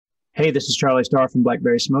Hey, this is Charlie Starr from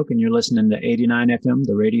Blackberry Smoke, and you're listening to 89 FM,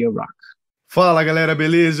 the Radio Rock. Fala galera,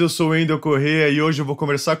 beleza? Eu sou o Wendell Correia e hoje eu vou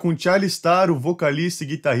conversar com Charlie Starr, o vocalista e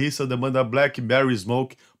guitarrista da banda Blackberry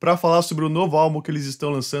Smoke, para falar sobre o novo álbum que eles estão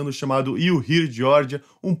lançando chamado Yuri, Georgia,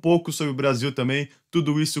 um pouco sobre o Brasil também,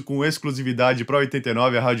 tudo isso com exclusividade para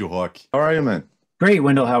 89 a Rádio Rock. How are you, man? Great,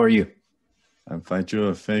 Wendell. How are you? I'm fine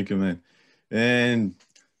too. Thank you, man. And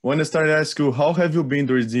want to start to ask you, how have you been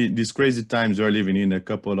during these crazy times you're living in a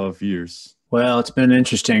couple of years? Well, it's been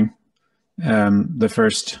interesting. The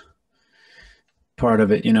first part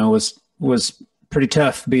of it, was pretty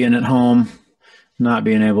tough being at home, not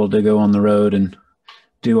being able to go on the road and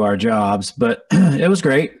do our jobs, but it was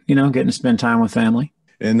great, getting to spend time with family.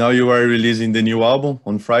 And now you are releasing the new album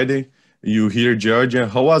on Friday. You hear Georgia.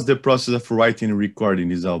 How was the process of writing and recording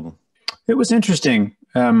this album? It was interesting.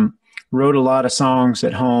 Wrote a lot of songs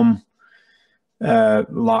at home,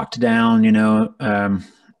 locked down, and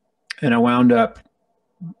I wound up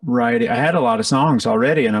writing. I had a lot of songs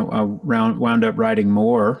already, and I wound up writing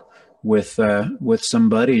more with some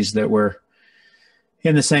buddies that were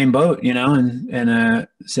in the same boat, and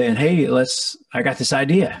saying, "Hey, I got this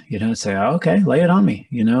idea," say, oh, "Okay, lay it on me,"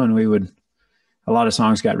 and a lot of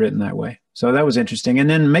songs got written that way. So that was interesting. And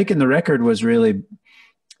then making the record was really,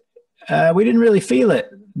 we didn't really feel it.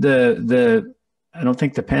 I don't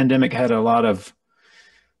think the pandemic had a lot of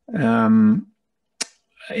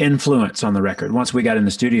influence on the record. Once we got in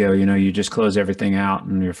the studio, you just close everything out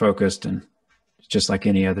and you're focused, and it's just like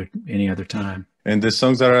any other time. And the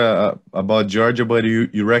songs are about Georgia, but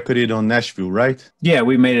you recorded on Nashville, right? Yeah,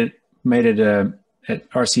 we made it at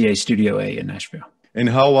RCA Studio A in Nashville. And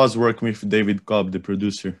how was working with David Cobb, the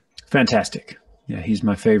producer? Fantastic. Yeah, he's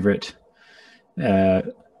my favorite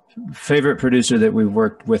producer that we've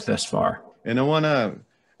worked with thus far. And I want to,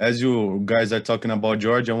 as you guys are talking about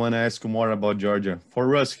Georgia, I want to ask you more about Georgia.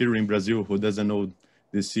 For us here in Brazil, who doesn't know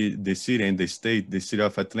the city and the city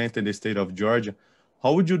of Atlanta and the state of Georgia,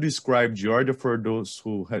 how would you describe Georgia for those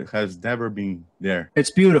who has never been there?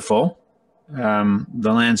 It's beautiful. The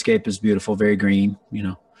landscape is beautiful, very green.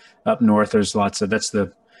 Up north, there's that's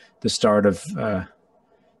the start of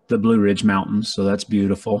the Blue Ridge Mountains, so that's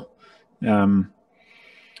beautiful.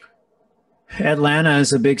 Atlanta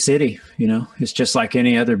is a big city, it's just like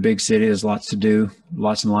any other big city. There's lots to do,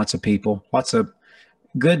 lots and lots of people, lots of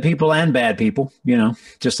good people and bad people,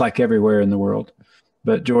 just like everywhere in the world.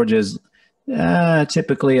 But Georgia is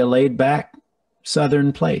typically a laid back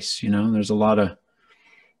Southern place. There's a lot of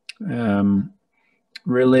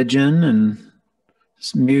religion and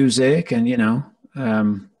music, and,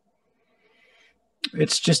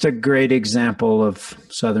 it's just a great example of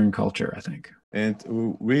Southern culture, I think. And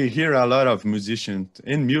we hear a lot of musicians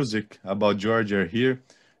in music about Georgia here.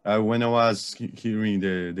 When I was hearing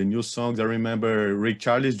the new songs, I remember Ray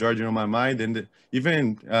Charlie's Georgia on my mind, and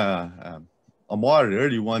even a more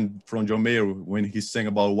early one from John Mayer when he sang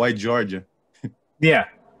about White Georgia. Yeah.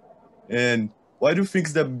 And what do you think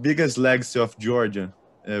is the biggest legacy of Georgia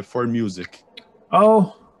for music?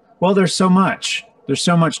 Oh, well, there's so much. There's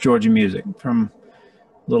so much Georgia music, from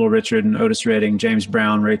Little Richard and Otis Redding, James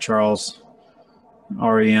Brown, Ray Charles,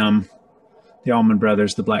 REM, the Allman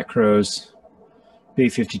Brothers, the Black Crowes,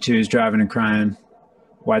 B-52s, Driving and Crying,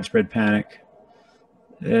 Widespread Panic.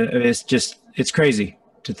 It's crazy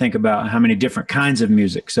to think about how many different kinds of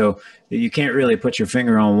music. So you can't really put your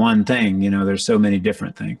finger on one thing. There's so many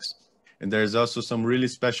different things. And there's also some really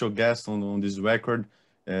special guests on this record.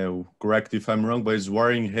 Correct if I'm wrong, but it's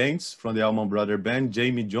Warren Haynes from the Allman Brothers Band,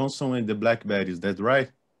 Jamie Johnson, and the Blackberries. That's right?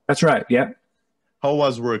 That's right, yeah. How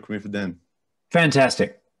was working with them?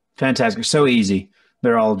 Fantastic. So easy.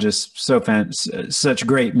 They're all just such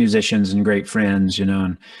great musicians and great friends,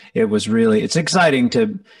 and it's exciting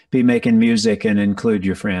to be making music and include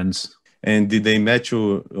your friends. And did they meet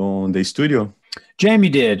you on the studio? Jamie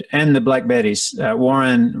did, and the Blackberries.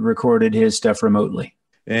 Warren recorded his stuff remotely.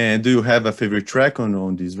 And do you have a favorite track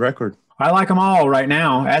on this record? I like them all right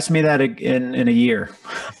now. Ask me that in a year.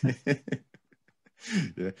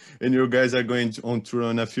 Yeah. And you guys are going on tour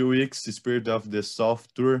in a few weeks, the Spirit of the South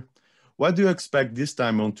tour. What do you expect this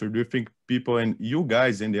time on tour? Do you think people and you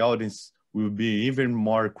guys in the audience will be even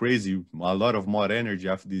more crazy, a lot of more energy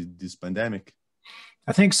after this pandemic?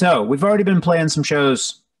 I think so. We've already been playing some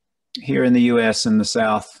shows here in the U.S. and the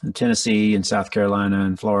South, in Tennessee and South Carolina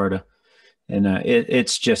and Florida. And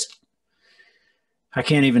it's just, I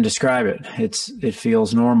can't even describe it. It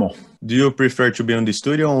feels normal. Do you prefer to be on the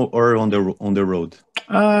studio or on the road?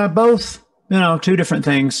 Both. Two different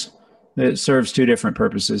things. It serves two different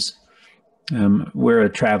purposes. We're a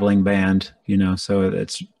traveling band, so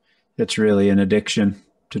it's really an addiction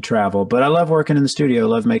to travel. But I love working in the studio. I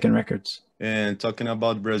love making records. And talking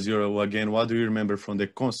about Brazil again, what do you remember from the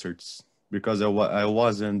concerts? Because I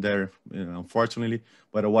wasn't there, unfortunately,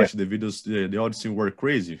 but I watched the videos. The audience were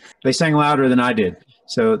crazy. They sang louder than I did.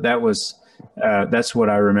 So that's what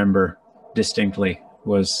I remember distinctly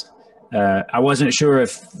was I wasn't sure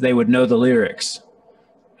if they would know the lyrics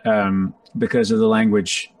because of the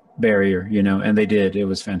language barrier, and they did. It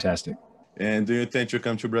was fantastic. And do you think to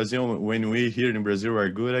come to Brazil when we here in Brazil are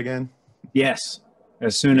good again? Yes,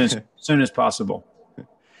 as soon as possible.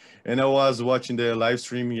 And I was watching the live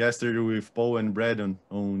stream yesterday with Paul and Brad on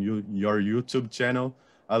your YouTube channel.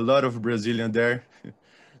 A lot of Brazilian there.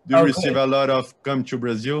 Do you receive a lot of come to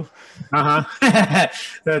Brazil?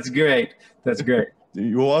 That's great. That's great.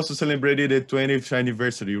 You also celebrated the 20th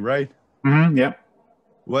anniversary, right? Mm-hmm, yep.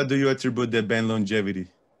 What do you attribute the band longevity?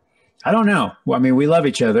 I don't know. Well, I mean, we love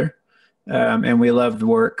each other, and we love the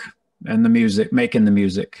work and the music, making the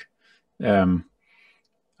music.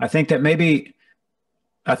 I think that maybe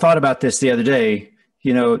I thought about this the other day,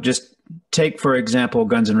 just take, for example,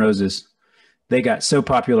 Guns N' Roses. They got so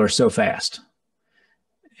popular so fast,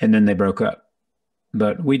 and then they broke up.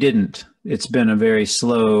 But we didn't. It's been a very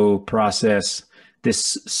slow process,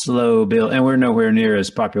 this slow build, and we're nowhere near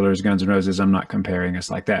as popular as Guns N' Roses. I'm not comparing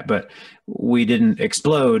us like that, but we didn't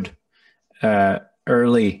explode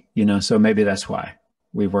early, so maybe that's why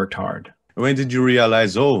we've worked hard. When did you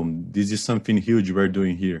realize, this is something huge we're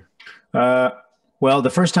doing here? Well,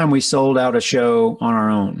 the first time we sold out a show on our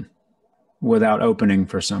own without opening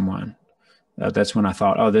for someone, that's when I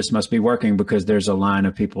thought, this must be working because there's a line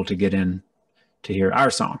of people to get in to hear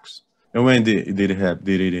our songs. And when did it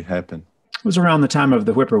happen? It was around the time of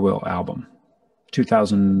the Whippoorwill album,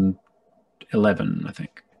 2011, I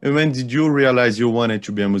think. And when did you realize you wanted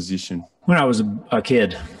to be a musician? When I was a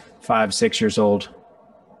kid, 5, 6 years old,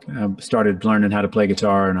 I started learning how to play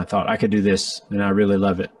guitar, and I thought I could do this, and I really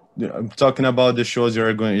love it. I'm talking about the shows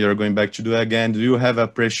you're going back to do again. Do you have a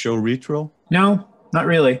pre-show ritual? No, not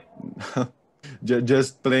really.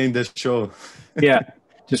 Just playing the show. Yeah,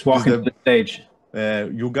 just walking to the stage.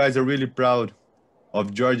 You guys are really proud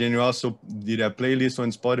of Georgia, and you also did a playlist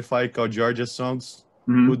on Spotify called Georgia Songs.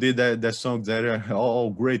 Mm-hmm. Who did the songs that are all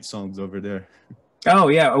great songs over there? Oh,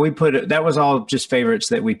 yeah, we put it. That was all just favorites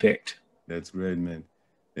that we picked. That's great, man.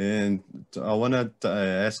 And I want to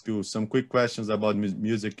ask you some quick questions about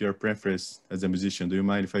music, your preference as a musician. Do you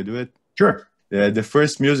mind if I do it? Sure. The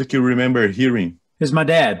first music you remember hearing? Is my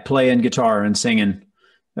dad playing guitar and singing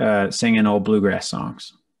old bluegrass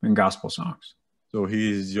songs and gospel songs. So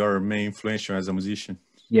he's your main influence as a musician?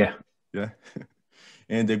 Yeah. Yeah.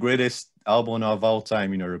 And the greatest album of all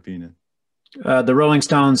time, in your opinion? The Rolling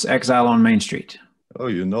Stones' Exile on Main Street. Oh,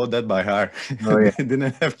 you know that by heart. Oh, yeah.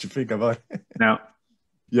 Didn't have to think about it. No.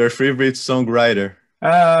 Your favorite songwriter?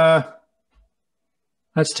 That's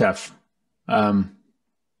tough.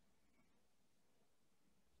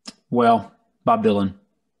 Well, Bob Dylan.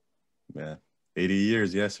 Yeah, 80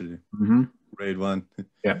 years yesterday. Mm-hmm. Great one.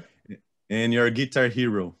 Yeah. And your guitar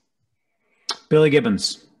hero? Billy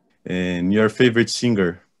Gibbons. And your favorite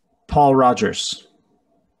singer? Paul Rogers.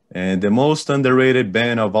 And the most underrated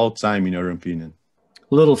band of all time, in your opinion?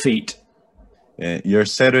 Little Feat. And your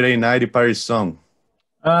Saturday night party song?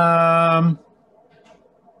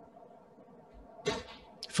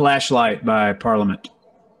 Flashlight by Parliament.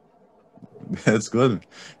 That's good.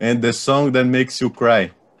 And the song that makes you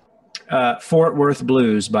cry? Fort Worth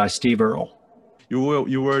Blues by Steve Earle. You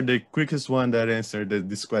were the quickest one that answered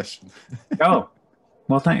this question. Oh,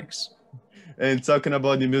 well, thanks. And talking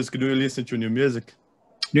about new music, do you listen to new music?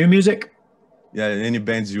 New music? Yeah, any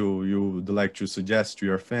bands you would like to suggest to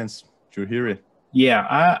your fans to hear it?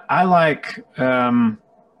 Yeah, I like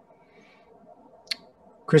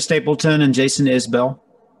Chris Stapleton and Jason Isbell,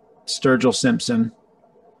 Sturgill Simpson,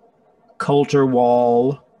 Coulter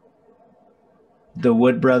Wall, the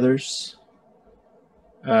Wood Brothers,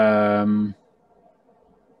 Tyler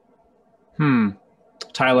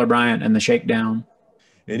Bryant and the Shakedown.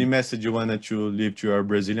 Any message you wanted to leave to our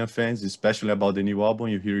Brazilian fans, especially about the new album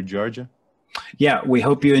you hear in Georgia? Yeah, we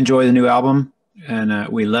hope you enjoy the new album, and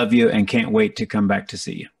we love you and can't wait to come back to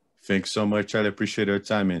see you. Thanks so much, Charlie. I appreciate your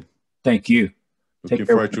time, man. Thank you. Looking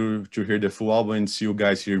forward to hear the full album and see you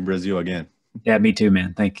guys here in Brazil again. Yeah, me too,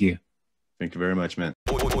 man. Thank you. Thank you very much, man.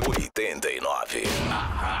 89, a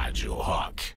Rádio Rock.